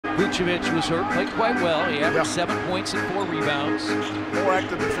Vucevic was hurt, played quite well. He averaged 7 points and 4 rebounds. More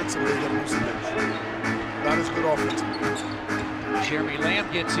active defensively than Vucevic. Not as good offensively. Jeremy Lamb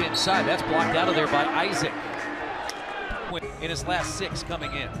gets inside. That's blocked out of there by Isaac. In his last 6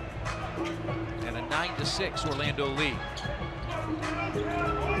 coming in. And a 9-6 Orlando lead.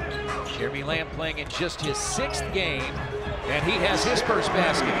 Jeremy Lamb playing in just his 6th game, and he has his first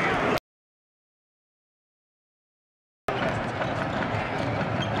basket.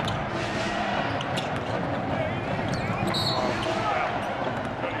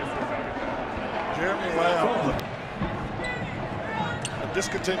 Jeremy Lamb. A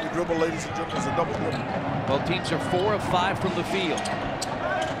discontinued dribble, ladies and gentlemen, is a double dribble. Both teams are 4 of 5 from the field.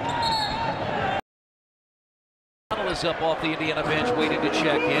 Is up off the Indiana bench waiting to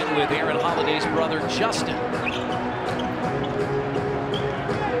check in with Aaron Holiday's brother Justin.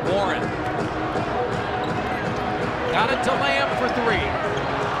 Warren got it to Lamb for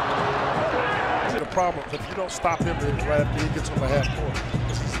 3. The problem is if you don't stop him right after he gets on the half court,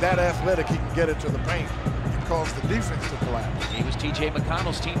 he's that athletic, he can get into the paint and cause the defense to collapse. He was T.J.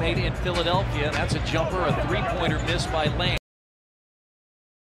 McConnell's teammate in Philadelphia. That's a jumper, a 3-pointer missed by Lamb.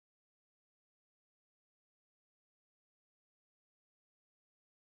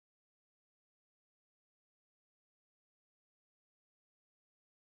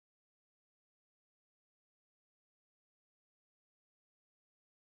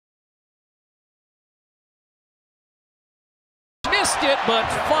 Missed it, but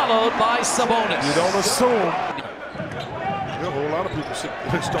followed by Sabonis. You don't assume. There are a whole lot of people sit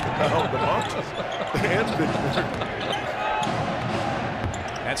their stomach down the mountains.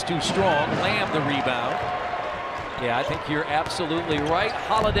 That's too strong. Lamb the rebound. Yeah, I think you're absolutely right.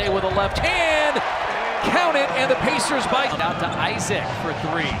 Holiday with a left hand. Count it, and the Pacers bite. Out to Isaac for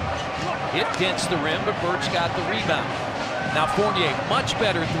 3. It dents the rim, but Birch got the rebound. Now Fournier, much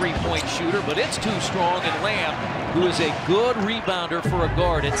better 3-point shooter, but it's too strong, and Lamb, who is a good rebounder for a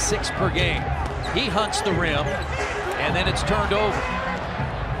guard at 6 per game. He hunts the rim, and then it's turned over.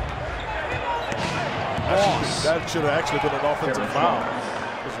 Ross. That should have actually been an offensive foul.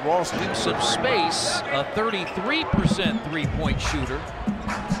 Ross in some space, a 33% 3-point shooter.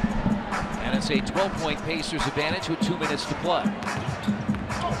 And it's a 12-point Pacers advantage with 2 minutes to play.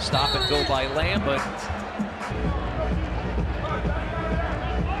 Stop and go by Lamb, but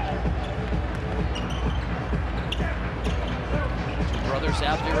brothers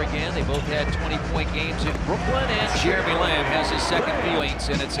out there again. They both had 20-point games in Brooklyn, and Jeremy Lamb has his second points,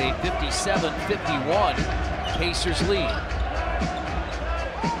 and it's a 57-51 Pacers lead.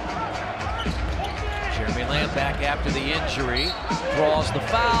 Jeremy Lamb back after the injury, draws the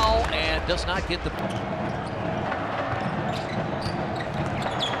foul, and does not get the...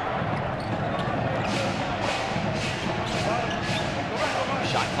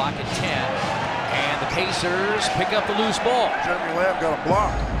 Shot clock at 10. And the Pacers pick up the loose ball. Jeremy Lamb got a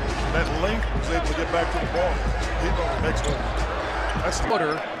block. That length was able to get back to the ball. He's on the next one. That's the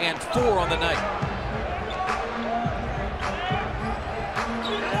quarter and 4 on the night.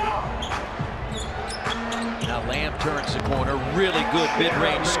 Now Lamb turns the corner. Really good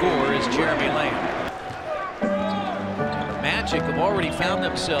mid-range score is Jeremy Lamb. The Magic have already found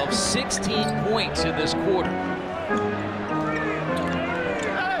themselves 16 points in this quarter.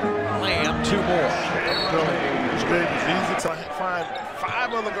 Lamb, 2 more. This game is easy to find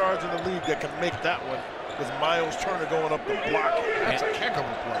 5 other guards in the league that can make that one. With Miles Turner going up the block. That's a heck of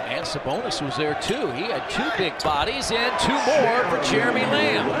a play. And Sabonis was there too. He had 2 big bodies and 2 more for Jeremy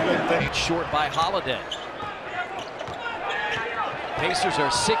Lamb. Short by Holiday. Pacers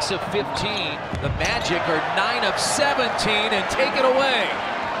are 6 of 15. The Magic are 9 of 17 and take it away.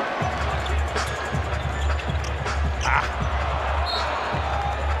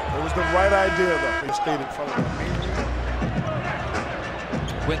 It was the right idea, though. They stayed in front of them.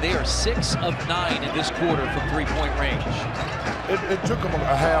 When they are 6 of 9 in this quarter from 3-point range. It took them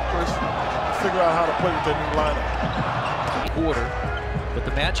a half to figure out how to play with their new lineup. Quarter, but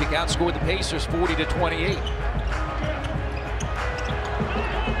the Magic outscored the Pacers 40-28.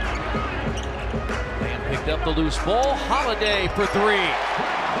 Lamb picked up the loose ball. Holiday for 3.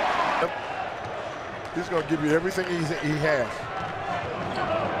 He's going to give you everything he has.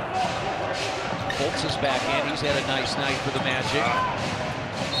 Fultz is back in. He's had a nice night for the Magic.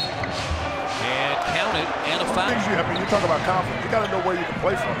 And counted, and a foul. I mean, you talk about confidence. You got to know where you can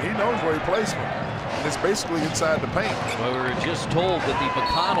play from. He knows where he plays from. And it's basically inside the paint. Well, we were just told that the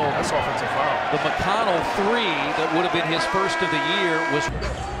McConnell... That's offensive foul. The McConnell 3 that would have been his first of the year was...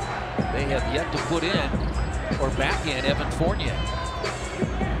 They have yet to put in, or back in, Evan Fournier.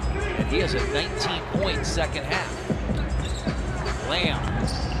 And he has a 19-point second half. Lamb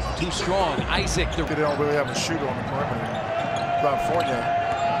too strong. Isaac. They don't really have a shooter on the perimeter. About Fournier.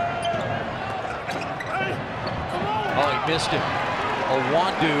 Oh, he missed it.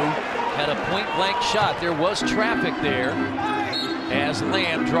 Owandu had a point-blank shot. There was traffic there as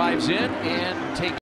Lamb drives in and takes